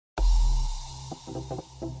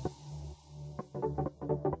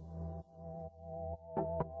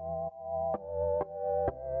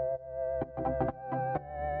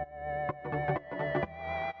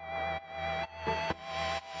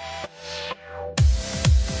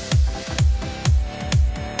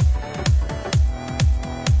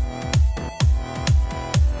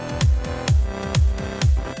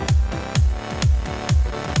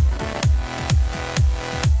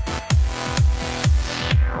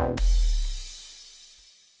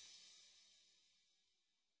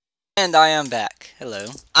And I am back. Hello.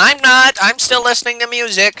 I'm not. I'm still listening to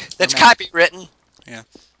music that's copywritten. Yeah.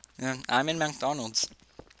 I'm in McDonald's.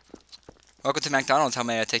 Welcome to McDonald's. How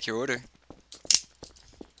may I take your order?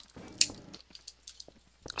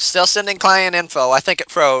 Still sending client info. I think it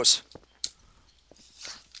froze.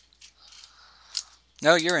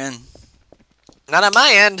 No, you're in. Not on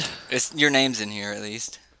my end. It's your name's in here at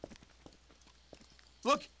least.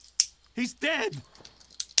 Look, he's dead.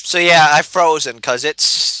 So yeah, I've frozen because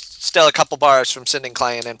it's still a couple bars from sending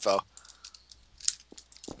client info.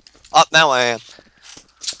 Oh, now I am.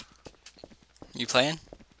 You playing?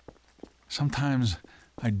 Sometimes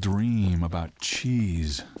I dream about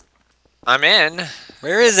cheese. I'm in.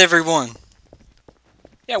 Where is everyone?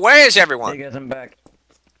 Yeah, where is everyone? Hey guys, I'm back.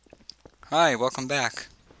 Hi, welcome back.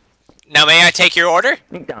 Now may I take your order?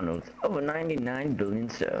 McDonald's, over 99 billion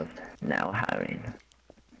served. Now hiring.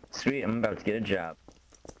 Sweet, I'm about to get a job.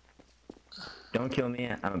 Don't kill me,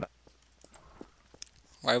 I'm about.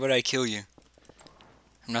 Why would I kill you?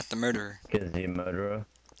 I'm not the murderer. Because you're a murderer.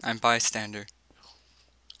 I'm bystander.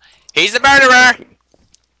 He's the murderer!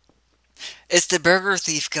 It's the burger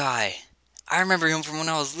thief guy. I remember him from when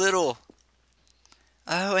I was little.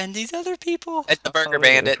 Oh, and these other people. It's the Burger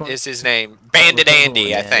Bandit is his name. Bandit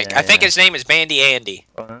Andy, I think. I think his name is Bandy Andy.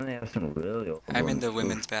 Oh, then they have some really old I'm in ones, the too.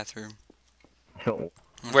 women's bathroom. So,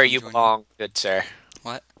 Where you belong, good sir.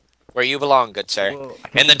 What? Where you belong, good sir. well,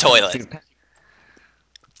 In the toilet.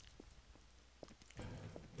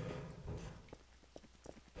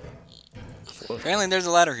 Apparently there's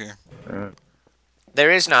a ladder here.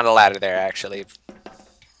 There is not a ladder there, actually.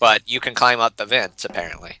 But you can climb up the vents,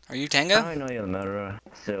 apparently. Are you Tango? I know you're the murderer,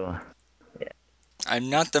 so... I'm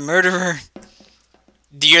not the murderer.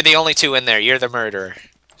 You're the only two in there. You're the murderer.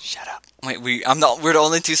 Shut up. Wait, we're the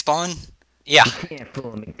only two spawn? Yeah. You can't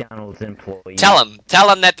fool a McDonald's employee. Tell him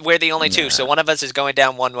that we're the only two, so one of us is going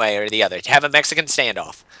down one way or the other. Have a Mexican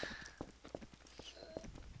standoff.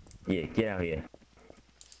 Yeah, get out here.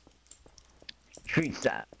 Street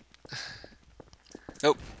stop.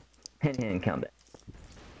 Nope. Hand combat.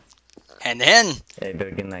 And then... Hey,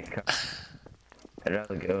 better get in that car. I'd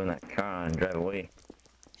rather go in that car and drive away.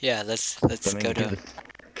 Yeah, let's Don't make go me do to... this.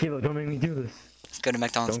 Kilo, don't make me do this. Let's go to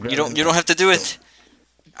McDonald's. Don't You grab don't have to do it.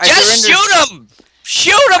 I Just surrender. shoot him!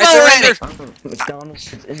 Shoot him I already! surrender. I'm a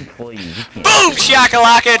McDonald's employee. You can't. Boom,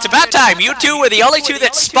 shakalaka! It's about time. You two were the only two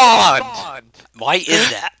that spawned. Why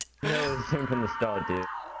is that? No, it was him from the start, dude.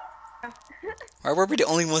 Why were we the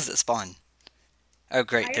only ones that spawn? Oh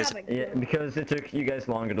great, there's a... Yeah, because it took you guys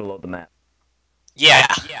longer to load the map. Yeah.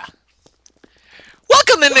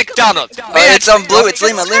 Welcome to McDonald's. Oh, it's on blue. It's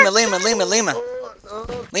Lima. Lima.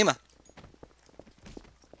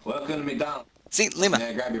 Welcome to McDonald's. See, Lima.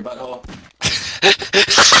 Yeah, grab your butthole.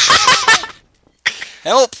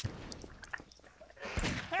 Help!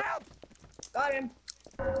 Got him.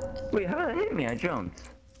 Wait, how did it hit me? I jumped.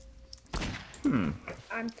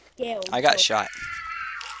 I'm scared. I got shot.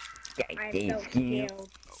 I'm so scared.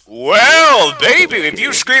 Well, baby, if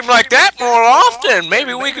you scream like that more often,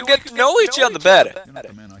 maybe we could get to know each other better. You're not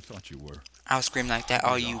the man I thought you were. I'll scream like that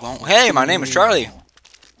all you want. Hey, my name is Charlie.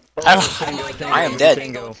 I am dead.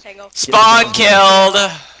 Tango. Spawn killed.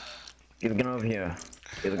 Get the gun over here.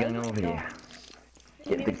 Get the gun over here.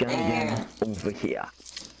 Get the gun again over here.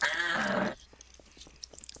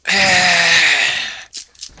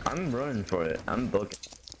 I'm running for it. I'm booking.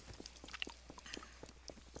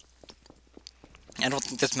 I don't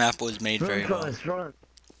think this map was made very Run, well. Cross, run.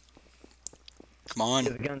 Come on.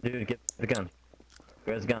 Get the gun, dude. Get the gun.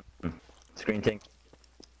 Where's the gun? Screen tank.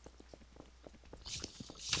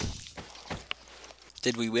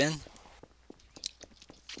 Did we win?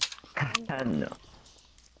 No.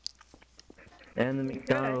 And the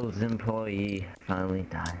McDonald's employee finally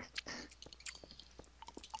dies.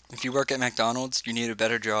 If you work at McDonald's, you need a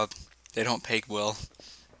better job. They don't pay well.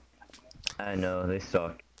 I know, they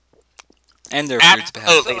suck. And their food's bad.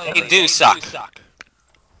 Absolutely, they do suck.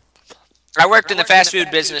 I worked in the fast food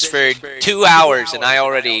business for 2 hours, and I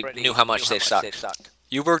already knew how much they suck.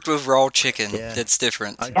 You worked with raw chicken. Yeah. That's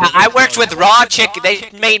different. Yeah, I worked with raw chicken. They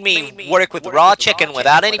made me work with raw chicken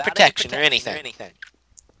without any protection or anything.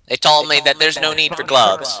 They told me that there's no need for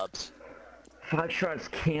gloves. Foxtrot's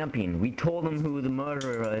camping. We told him who the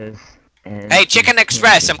murderer is. And Hey, Chicken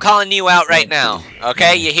Express, I'm calling you out right now.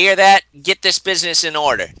 Okay, you hear that? Get this business in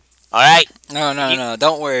order. Alright? No.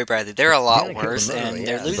 Don't worry, Bradley. They're a lot You're gonna kill worse, the murderer, and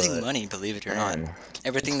they're yeah, losing but- money, believe it or not. Man,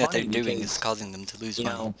 Everything It's that they're funny doing because, is causing them to lose You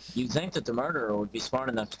money. know, you'd think that the murderer would be smart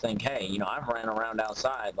enough to think, hey, you know, I've ran around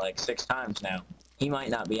outside like 6 times now. He might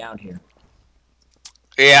not be out here.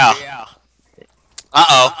 Yeah.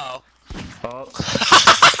 Uh-oh. Oh,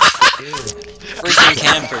 Freaking and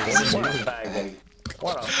campers. What a faggot.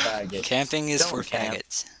 What a faggot. Camping is for Don't camp.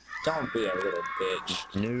 faggots. Don't be a little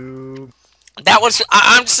bitch. No. That was.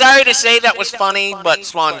 I'm sorry to say that was funny, but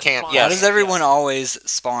spawn camp. Why Yes. does everyone always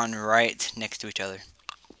spawn right next to each other?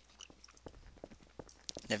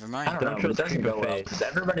 Never I mind. don't know, Don't but it trust doesn't go well, Creeperface, because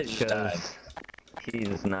everybody just died. He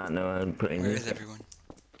does not know how to put in Where his... is everyone?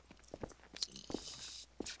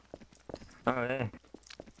 Oh, yeah.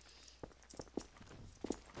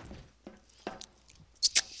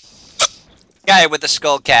 Guy with the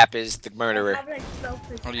skull cap is the murderer.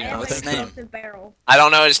 What do you know? What's his name? Barrel. I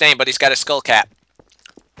don't know his name, but he's got a skull cap.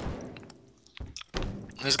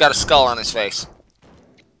 He's got a skull on his face.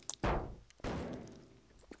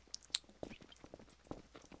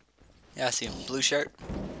 Yeah, I see him. Blue shirt.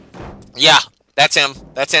 Yeah, that's him.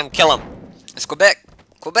 That's him. Kill him. It's Quebec.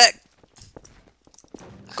 Quebec.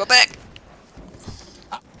 Quebec.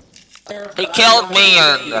 He killed me.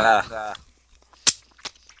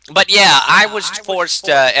 But yeah, I was forced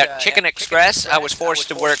at Chicken Express. I was forced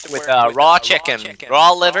to work with raw chicken,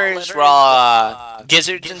 raw livers, raw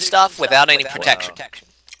gizzards and stuff without any protection.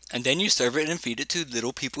 And then you serve it and feed it to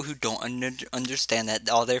little people who don't understand that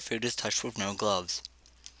all their food is touched with no gloves.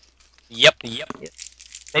 Yep.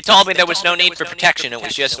 They told me there was no need for protection. It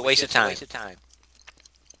was just a waste of time.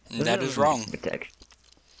 And that is wrong. Protection.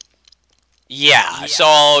 Yeah,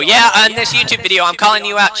 so yeah, on this YouTube video, I'm calling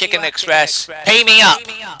you out, Chicken Express. Pay me up,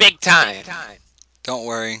 big time. Don't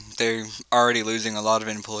worry, they're already losing a lot of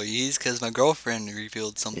employees because my girlfriend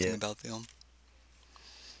revealed something Yeah. about them.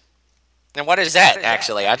 And what is that,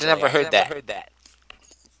 actually? I've never heard that.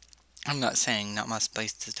 I'm not saying, not my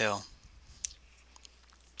space to tell.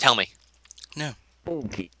 Tell me.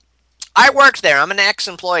 Okay. I worked there. I'm an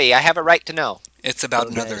ex-employee. I have a right to know. It's about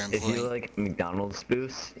So another guys, if you employee. like McDonald's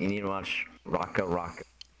spoofs, you need to watch Rocka Rocka.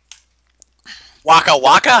 Waka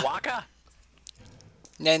Waka?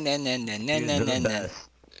 Nah, nah, nah, nah, nah, Dude, nah, they're nah, the nah. best.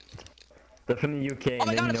 They're from the UK Oh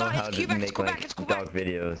my and God, they I'm know sorry, how it's to Quebec, make it's Quebec, like it's Quebec. dog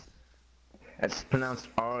videos. It's pronounced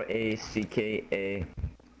R-A-C-K-A.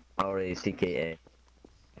 R-A-C-K-A.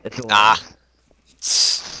 It's hilarious.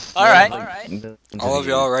 Alright. All of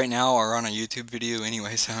y'all right now are on a YouTube video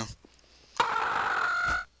anyway, so.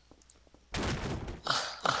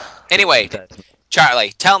 Anyway,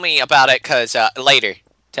 Charlie, tell me about it, cause later.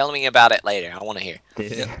 Tell me about it later. I want to hear.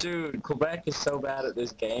 Dude, Quebec is so bad at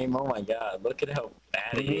this game. Oh my god, look at how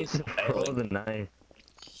bad He he needs is. to throw the knife.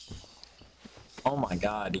 Oh my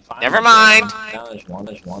god, he finally Never mind. Now there's one,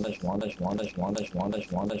 there's one, there's one, there's one, there's one, there's one, there's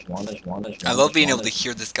one, there's one, there's one, there's one. I love being able to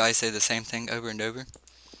hear this guy say the same thing over and over.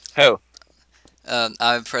 Who?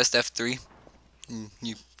 I pressed F3. You know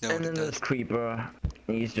what And it then this does. creeper,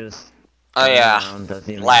 he's just Oh yeah. around, doesn't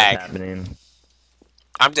even know Lag. what's happening.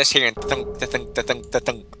 I'm just hearing thunk, thunk, thunk,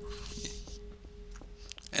 thunk.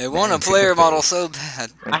 I want a player model so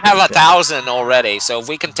bad. I have 1,000 already, so if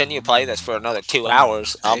we continue playing this for another 2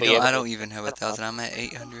 hours, I'll be able I to... don't even have 1,000. I'm at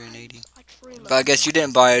 880. But I guess you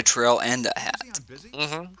didn't buy a trail and a hat.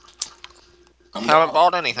 Mm-hmm. Haven't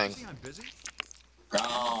bought anything.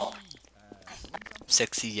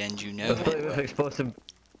 Sexy and you know Let's play it. with explosive.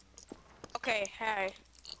 Okay, hey.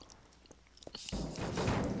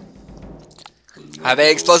 I have an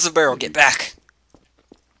explosive barrel. Get back.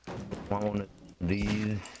 One of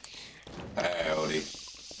these.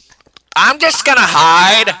 I'm just gonna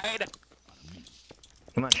hide.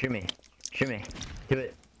 Come on, shoot me. Shoot me. Do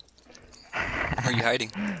it. Where are you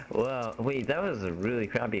hiding? Wow, wait, that was a really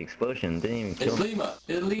crappy explosion. Didn't even kill me. Lima.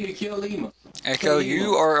 It's Lima. Kill Lima. Echo,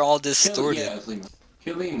 you are all Kill, yeah, distorted. it's Lima.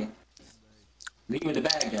 Kill Lima. Lima the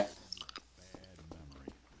bad guy.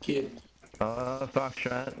 Kid.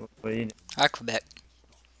 Foxtrot. What are you Hi, Quebec.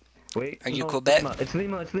 Wait. Are you no, Quebec? Lima. It's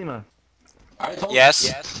Lima, it's Lima. I told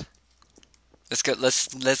Yes. Let's go.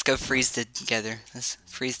 Let's go freeze together. Let's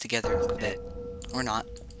freeze together, Quebec, or not.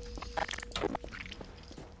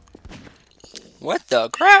 What the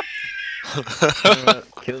crap?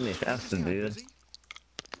 Kill me faster, dude.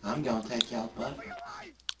 I'm gonna take y'all butt.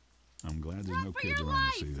 I'm glad there's no kids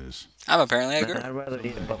around to see this. I'm apparently a Man, girl. I'd rather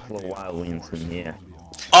eat a Buffalo Wild Wings than yeah.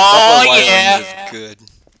 Oh Buffalo Wild yeah. Wings is good.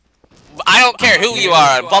 I don't care who you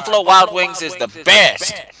are. Buffalo Wild Wings is the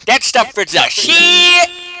best. That stuff is the shit.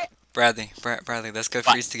 Bradley, Bradley, let's go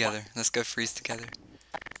freeze together. Let's go freeze together.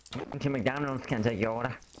 To McDonald's, can I take your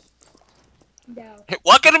order? No.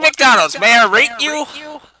 Welcome to McDonald's. May I rate you?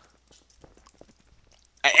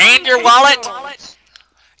 And your wallet?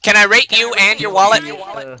 Can I rate you and your wallet? Can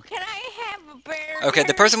I have a bear? Okay,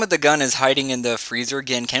 the person with the gun is hiding in the freezer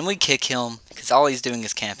again. Can we kick him? Because all he's doing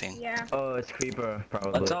is camping. Yeah. Oh, it's Creeper,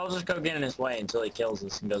 probably. Let's all just go get in his way until he kills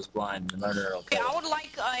us and goes blind. The murderer will Okay, kill I us. would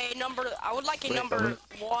like a number. I would like a number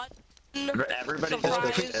one. Everybody some just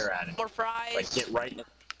fries, go stare at it. more fries, Like, get right in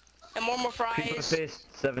and more Creeper fries. face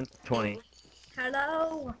 720.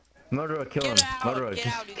 Hello. Murderer, kill him. Get out, Murderer, get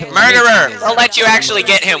just out, you kill him. guys. Murderer! Get We'll let you out. actually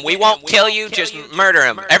get him. We won't kill you, just murder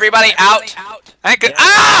him. Everybody out! I could. Yeah,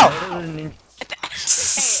 Ow! murder the ninja.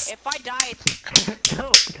 Hey, if I die, it's... No,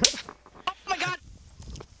 no. Oh my god!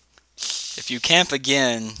 If you camp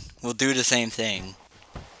again, we'll do the same thing.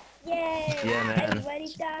 Yay. Yeah, man.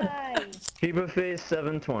 Everybody died. Creeper face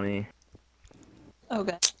 720.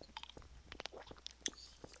 Okay.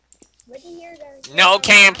 What do you hear, guys? No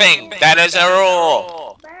camping! That is a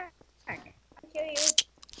rule! Back. I'll kill you.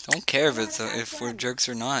 Don't care if we're jerks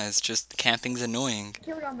or not. It's just camping's annoying.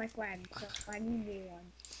 Killed all my friends, so I need new one.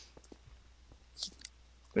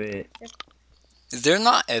 Wait. Is there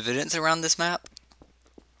not evidence around this map?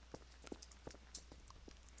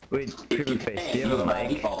 Wait, Creeper face, do you You have a by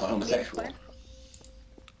mic? default are homosexual.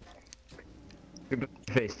 Creeper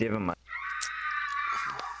face, do you have a mic?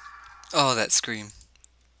 Oh, that scream.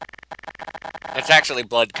 It's actually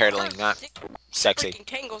blood curdling, not sexy. Freaking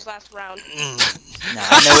tangles last round. No,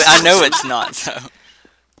 I know it's not, so.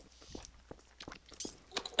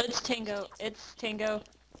 It's Tango. It's Tango.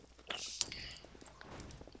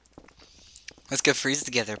 Let's go freeze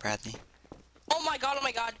together, Bradley. Oh my god, oh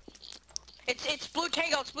my god. It's blue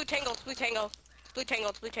tango, it's blue tango, it's blue tango. It's blue tango,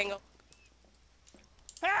 it's blue tango.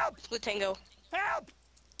 Help! It's blue tango. Help!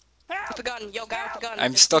 Help! With the gun, yo, guy with the gun.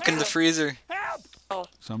 I'm stuck in the freezer. Help! Oh.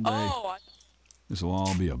 Someday, Oh, this will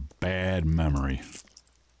all be a bad memory.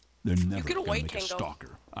 They're never get gonna away, make a Tango.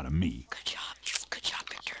 stalker out of me. good job. Good job,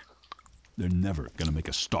 Victor. They're never gonna make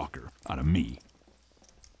a stalker out of me.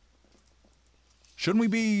 Shouldn't we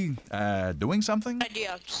be, doing something?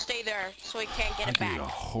 Idea, stay there so he can't get I it could eat a back.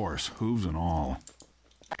 horse, hooves and all.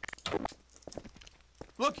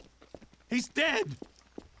 Look! He's dead!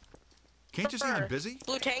 Can't you see I'm busy?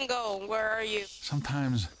 Blue tango, where are you?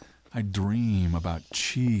 Sometimes I dream about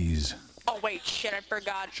cheese. Oh wait, shit, I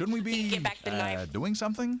forgot. Shouldn't we be, Get back the knife. doing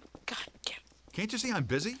something? God damn. Can't you see I'm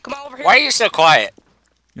busy? Come on over here. Why are you so quiet?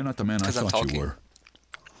 You're not the man I 'Cause I'm thought you talking. were.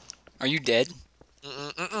 Are you dead?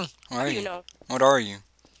 Mm-mm-mm. Where How are do you you? know? What are you?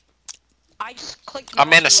 I just clicked. I'm mouse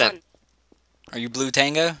and innocent. run. Are you Blue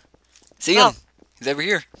Tango? See No. him. He's over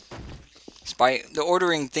here. It's by the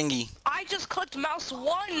ordering thingy. I just clicked mouse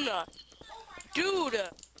 1! Dude!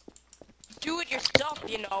 Do it yourself,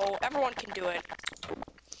 you know. Everyone can do it.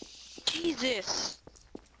 Jesus.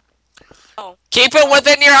 Oh. Keep him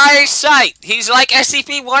within your eyesight! He's like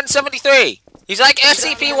SCP-173! He's like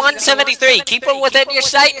SCP-173! Keep him within your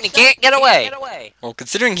sight and he can't get away! Well,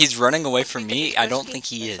 considering he's running away from me, I don't think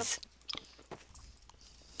he is.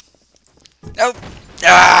 Nope.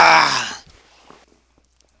 Ah!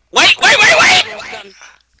 Wait! Everyone's done.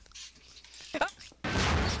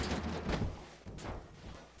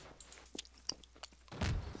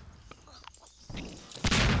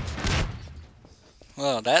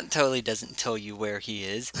 Well, that totally doesn't tell you where he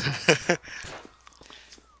is.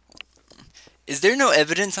 Is there no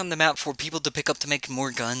evidence on the map for people to pick up to make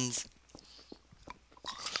more guns?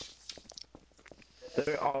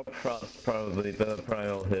 They're all probably, but they're probably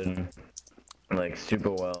all hidden. Like, super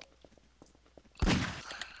well.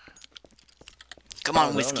 Come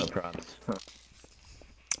on, Oh, whiskey. no props. Huh.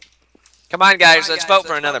 Come on, guys, let's vote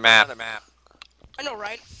for another map. I know,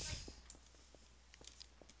 right?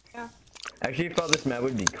 Actually, I thought this map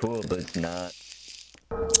would be cool, but it's not.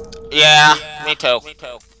 Yeah, me too.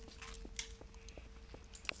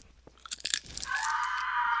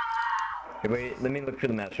 Hey, wait, let me look for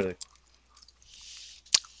the maps really.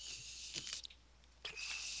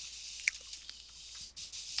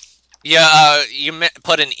 Yeah,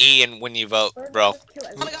 put an E in when you vote, bro.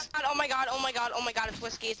 Oh my god, oh my god, oh my god, oh my god, it's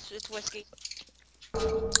whiskey, it's whiskey.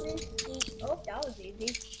 Oh, that was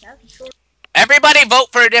easy. That was short. Everybody vote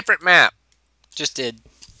for a different map. Just did.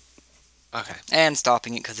 Okay. And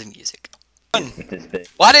stopping it because of music. With this bit.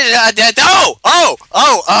 What is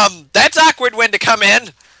that's awkward when to come in.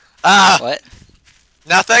 What?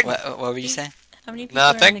 Nothing. What were you saying? How many people are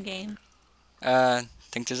in Nothing. the game? I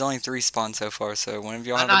think there's only 3 spawns so far, so one of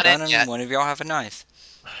y'all I'm have a not in gun yet. and one of y'all have a knife.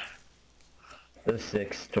 There's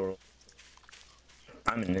 6 total.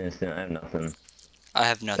 I'm an innocent, I have nothing. I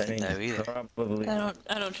have That nothing means though either. probably I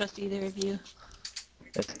don't trust either of you.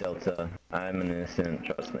 it's Delta. I'm an innocent,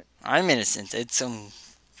 trust me. I'm innocent. It's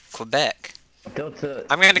Quebec. Delta.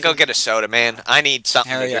 I'm gonna go get a soda, man. I need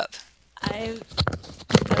something. Hurry to up. I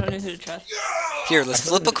don't know who to trust. Here, let's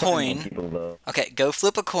flip a coin. People, though. Okay, go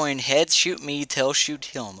flip a coin. Heads shoot me, tails shoot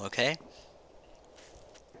him, okay?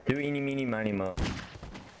 Do eeny meeny miny mo.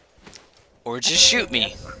 Or just shoot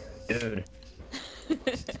me. Dude.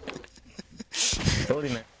 Told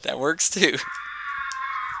you, man. That works too.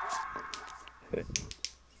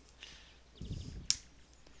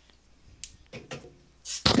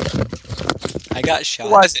 I got shot.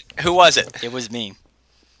 Who was it? Who was it? It was me.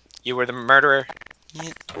 You were the murderer.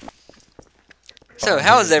 Yeah. So,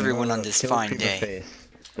 how is everyone on this fine day? Face,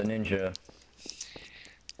 the ninja.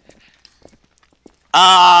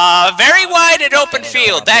 Very wide and open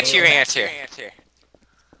field. That's your answer.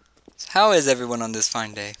 How is everyone on this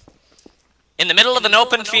fine day? In the middle of an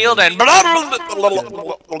open field and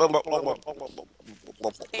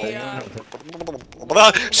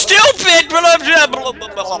stupid.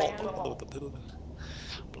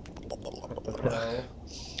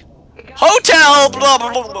 Hotel.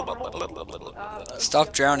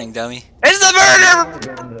 Stop drowning, dummy. It's the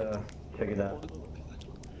murder. Check it out.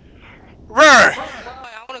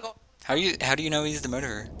 I wanna go. How do you know he's the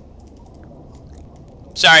murderer?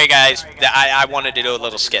 Sorry, guys. I wanted to do a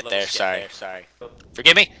little skit there. Sorry.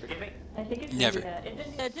 Forgive me. I think it's Never. India.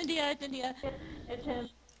 It's India. It's India. It's him.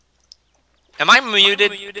 Am I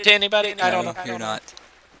muted to anybody? I don't No, know. you're not.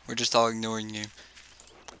 We're just all ignoring you.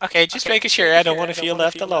 Okay, just making sure. I don't want to feel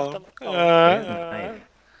left alone.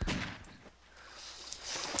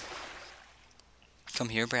 Come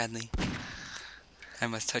here, Bradley. I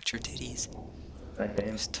must touch your titties. I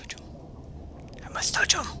must touch them. I must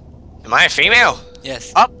touch them. Am I a female?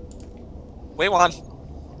 Yes. Up. We won.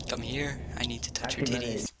 Come here. I need to touch your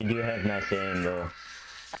titties. You do have nice aim, though.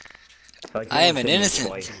 Like, I am an you innocent.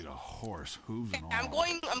 twice. A horse, hooves and all.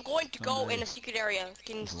 I'm going to go in a secret area.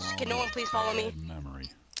 Can no one please follow me? Memory.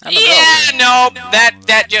 I'm a Yeah, builder. no,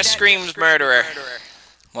 that just screams murderer.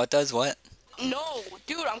 What does what? No,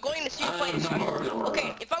 dude, I'm going to secret place.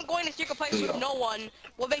 Okay, if I'm going to secret place with no one,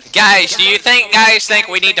 what makes Guys, do you think guys think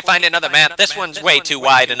we need to find another map? This one's way too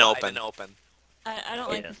wide and open. I don't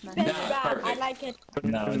like this map. It's bad. I like it.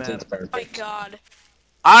 No, it's Oh my perfect. god.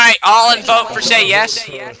 All right, all in vote for say yes.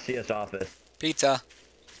 CS office. Pizza.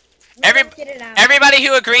 Every- Let's get it out. Everybody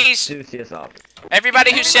who agrees, Do CS office.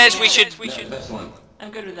 everybody who says we should, This one.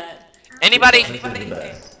 I'm good with that. anybody? This is the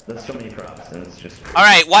best. There's so many props, and it's just. All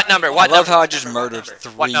right, what number? I What love number? how I just murdered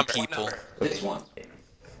What 3 number? people. This one.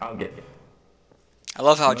 I'll get it. I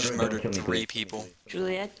love how I just Murder, don't murdered kill me, 3 please. people.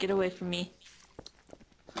 Juliet, get away from me.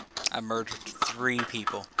 I murdered 3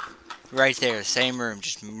 people. Right there, same room,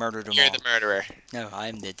 just murdered them You're all. the murderer. No,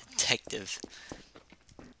 I'm the detective.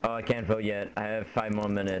 Oh, I can't vote yet. I have 5 more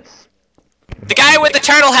minutes. The guy with the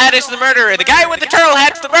turtle hat is the murderer. The guy with the turtle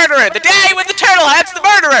hat's the murderer. The guy with the turtle hat's the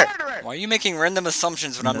murderer. Why are you making random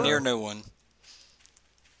assumptions when I'm near no one?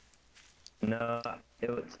 No, it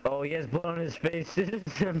was. Oh, he has blood on his face.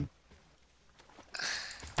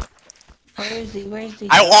 Where is he? Where is he?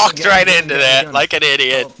 I walked right into that like an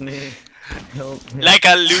idiot. Help me. Help me. Like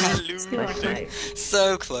a loser. Nice.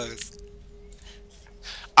 So close.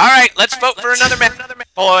 All right, let's vote for another man.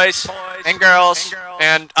 Boys and girls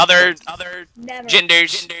and other Never.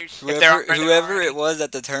 genders. If there aren't any- Whoever it was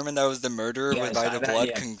that determined I was the murderer Yes, by I the have an blood,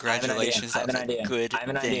 idea. congratulations, I that have was an a idea. good I have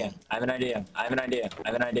an thing. idea. I have an idea. I have an idea. I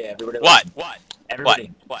have an idea. Everybody What? listen.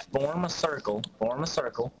 Everybody, form a circle,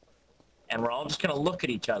 and we're all just gonna look at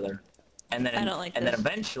each other, and then I don't like and then this.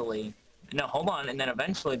 eventually, no, hold on, and then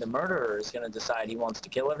eventually the murderer is gonna decide he wants to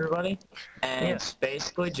kill everybody, and it's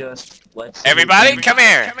basically just let's see Everybody, come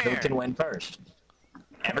here. who can win first.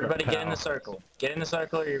 Everybody, get in the circle. Get in the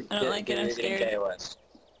circle. Or you're I don't like it, I'm getting scared. KOS.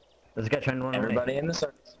 This guy trying to run away. Everybody in the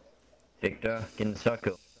circle. Victor, get in the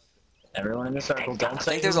circle. Everyone in the circle. Don't I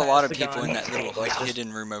say think there's who a lot has of the people gun. in that little like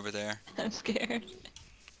hidden room over there. I'm scared.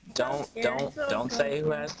 Don't say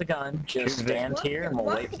who has the gun. Just stand here and we'll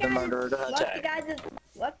wait for the murderer to What's the attack.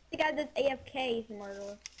 guy that's AFK is the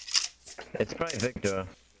murderer? It's probably Victor.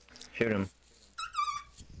 Shoot him.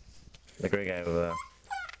 The great guy over there.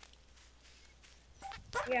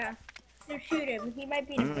 Yeah. So shoot him. He might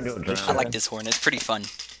be I'm gonna go drown. I like this horn, it's pretty fun.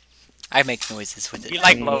 I make noises with it. You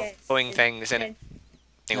like Yeah. blowing things in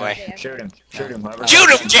anyway. Shoot him. Shoot him. whoever- Shoot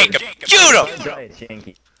him, Jacob. Shoot him. Right,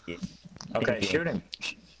 Yankee. Okay, shoot him.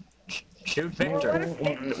 Shoot Victor.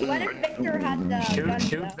 What if Victor has the gun?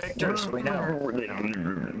 Shoot though? Victor so we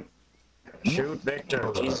know. Shoot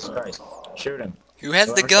Victor. Jesus Christ. Shoot him. Who has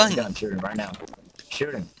the Whoever's got gun? Shoot him right now.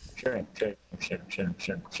 Shoot him. Shoot him. Shoot him. Shoot him. Shoot him.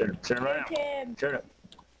 Shoot him. Shoot him. Shoot him right now. Tim. Shoot him.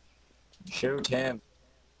 Shoot him.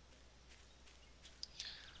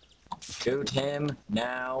 Shoot him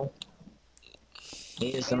now. He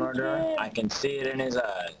is the murderer. I can see it in his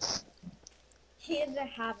eyes. He has a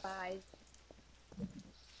half eyes.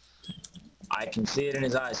 I can see it in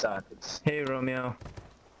his eye sockets. Hey, Romeo.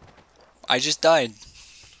 I just died.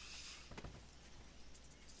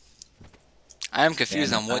 I am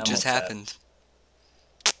confused Yeah, on what I just almost happened.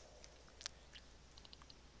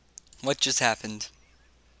 What just happened?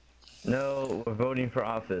 No, we're voting for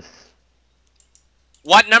office.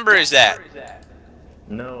 What number is that?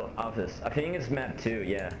 No, office. I think it's map 2,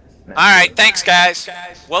 yeah. Map Alright, 2. thanks guys.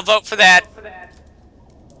 We'll vote for that.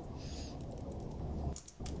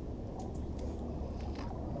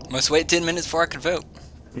 Must wait 10 minutes before I could vote.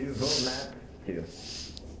 You vote map 2.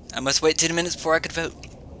 I must wait 10 minutes before I could vote.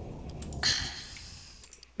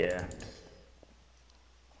 Yeah.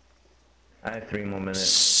 I have 3 more minutes.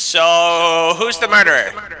 So, who's the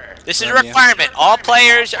murderer? This is a requirement. All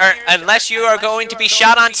players are, unless you are going to be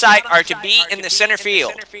shot on sight, are to be in the center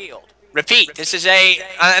field. Repeat, this is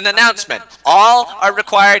an announcement. All are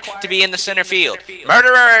required to be in the center field.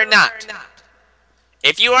 Murderer or not.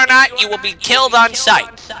 If you are not, you will be killed on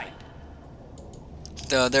sight.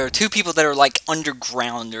 There are 2 people that are like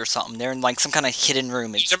underground or something. They're in like some kind of hidden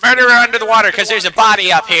room. He's a murderer under the water because there's a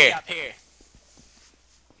body up here.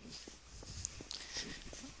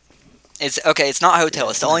 It's okay. It's not a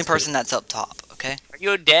hotel. It's the only person that's up top. Okay. Are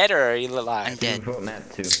you dead or are you alive? I'm dead. Vote map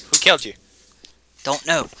 2. Who killed you? Don't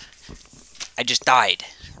know. I just died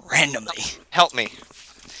randomly. Help me.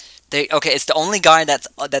 Okay. It's the only guy that's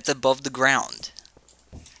above the ground.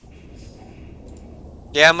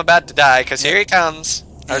 Yeah, I'm about to die because here he comes.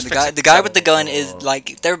 The guy with the gun is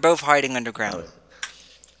like they're both hiding underground.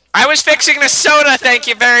 I was fixing the soda. Thank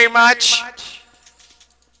you very much.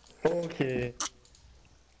 Okay.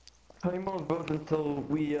 How many more votes until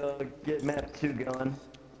we get map 2 going?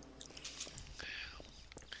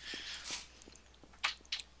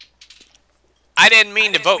 I didn't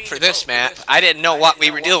mean to vote for this map. I didn't know what we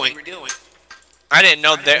were doing. I didn't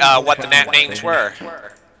know what the map names were.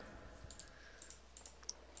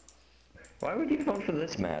 Why would you vote for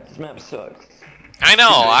this map? This map sucks. I know.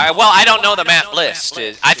 Well, I don't know the map list.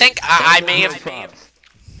 I think I may have.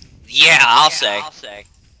 Yeah, I'll say.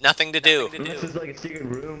 Nothing to do. This is like a secret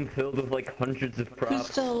room filled with like hundreds of Who's props.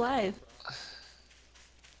 still alive?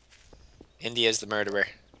 India's the murderer.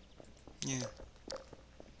 Yeah.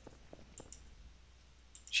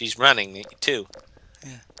 She's running too.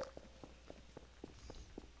 Yeah.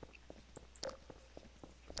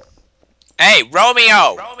 Hey,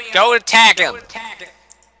 Romeo! Go attack him!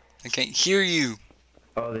 I can't hear you.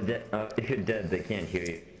 Oh, they're dead. If you're dead, they can't hear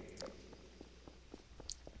you.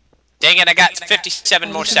 Dang it, I got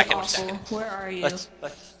 57 more This is seconds. awful. Where are you? Let's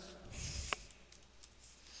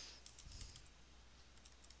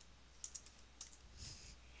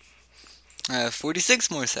 46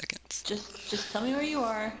 more seconds. Just tell me where you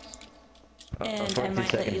are, and I 40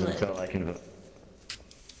 might let you seconds live. until I can vote.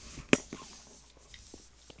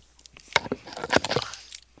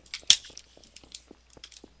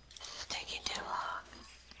 It's taking too long.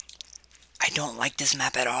 I don't like this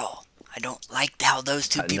map at all. I don't like how those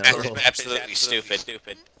 2 I people know. are. Absolutely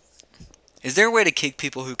stupid. Is there a way to kick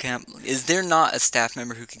people who can't? Is there not a staff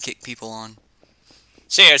member who can kick people on?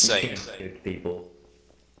 Seriously. Can't hear people.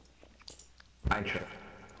 I try.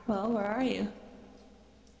 Well, where are you?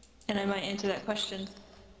 And I might answer that question.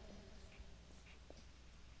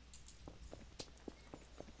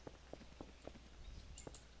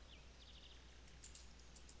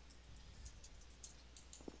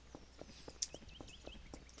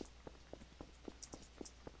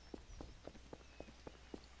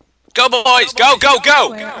 Go, boys! Go, go,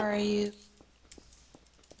 go! Where are you?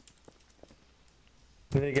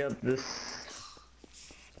 I got this.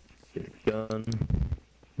 Get a gun.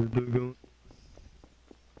 Where's the gun?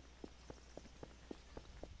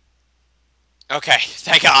 Okay,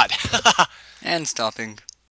 thank God. And stopping.